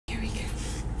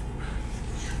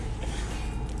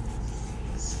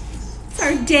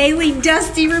Our daily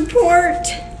Dusty report.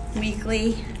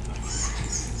 Weekly.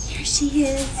 Here she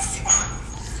is.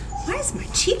 Why is my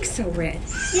cheek so red?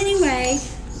 Anyway.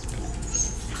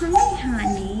 Hi,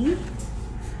 honey.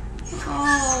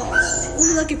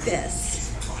 Oh, look at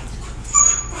this.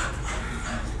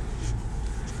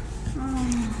 Oh.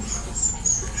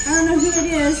 I don't know who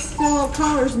it is. The little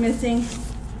collar's missing.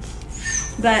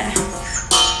 But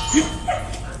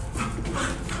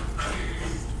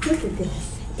look at this.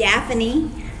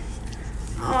 Daphne.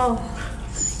 Oh,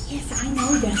 yes, I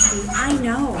know, Dusty. I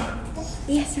know.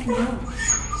 Yes, I know.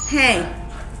 Hey.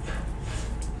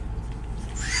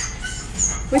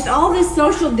 With all this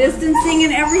social distancing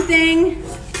and everything,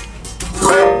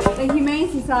 the Humane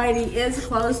Society is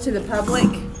closed to the public.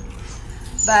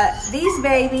 But these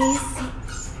babies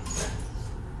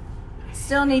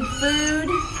still need food.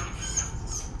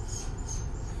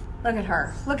 Look at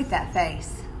her. Look at that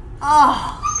face.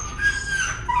 Oh,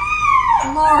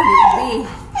 Lordy be.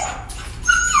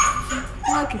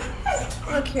 Look at,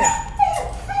 look here.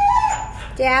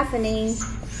 Daphne.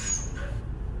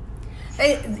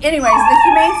 Anyways, the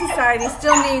Humane Society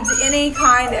still needs any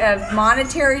kind of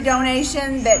monetary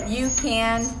donation that you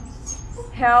can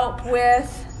help with.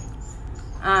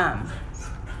 I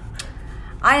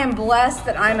am blessed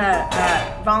that I'm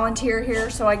a volunteer here,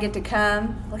 so I get to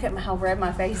come. Look at how red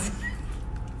my face is.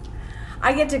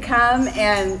 I get to come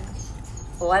and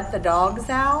let the dogs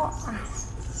out.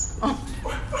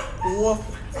 Woof,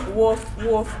 woof,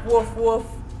 woof, woof, woof.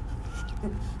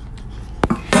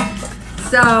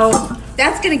 So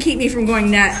that's gonna keep me from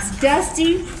going nuts.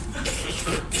 Dusty,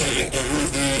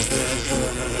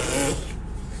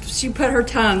 she put her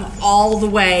tongue all the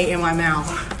way in my mouth.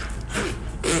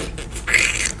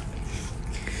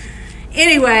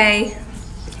 Anyway,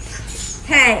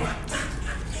 hey,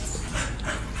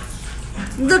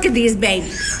 look at these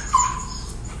babies.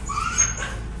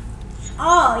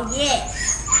 Oh, yes.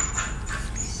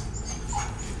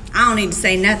 I don't need to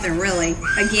say nothing really.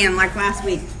 Again, like last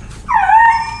week.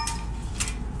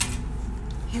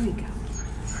 Here we go.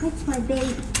 That's my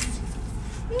babies.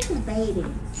 Here's my babies.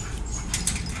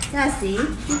 Dusty,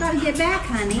 you gotta get back,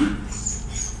 honey.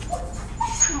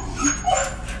 Oh.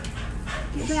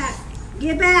 Get back.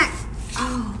 Get back.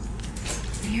 Oh,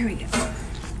 here we go.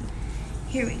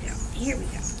 Here we go. Here we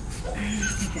go. See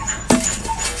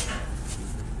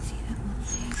that little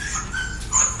thing?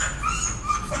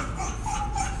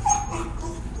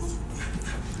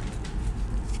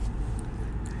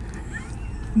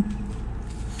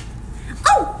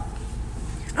 Oh!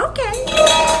 Okay.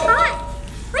 Hi.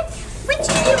 What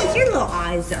you doing with your little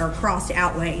eyes that are crossed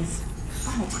outways?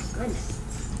 Oh my goodness.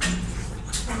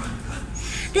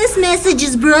 This message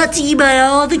is brought to you by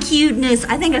all the cuteness.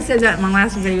 I think I said that in my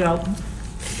last video.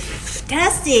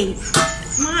 Dusty,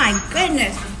 my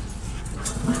goodness.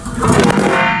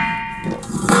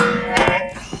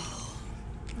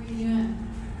 What are you doing?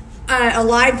 A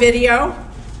live video.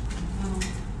 Oh.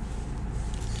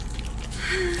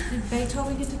 Did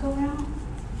Beethoven get to go out?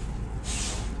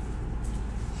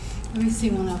 Let me see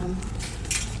one of them.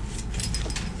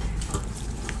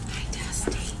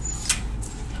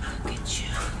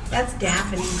 That's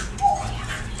Daphne.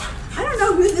 I don't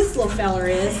know who this little feller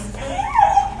is.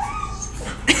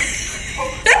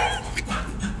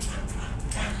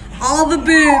 All the boobs.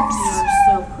 You are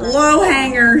so precious. Low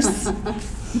hangers.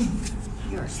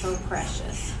 You are so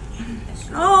precious.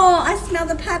 Oh, I smell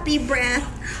the puppy breath.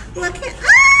 Look at.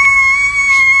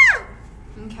 Ah!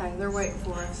 Okay, they're waiting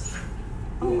for us.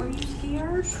 Oh, are you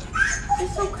scared?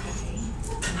 It's okay.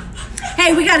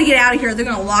 Hey, we got to get out of here. They're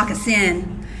gonna lock us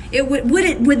in.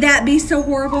 Would that be so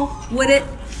horrible? Would it?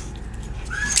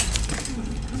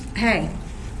 Hey,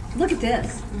 look at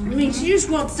this. I mean, she just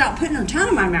won't stop putting her tongue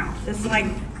in my mouth. It's like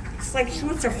she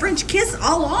wants a French kiss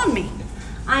all on me.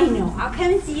 I know. I'll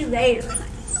come and see you later.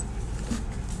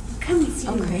 I'll come and see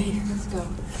you later. Let's go.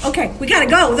 Okay, we gotta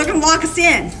go. They're gonna lock us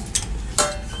in.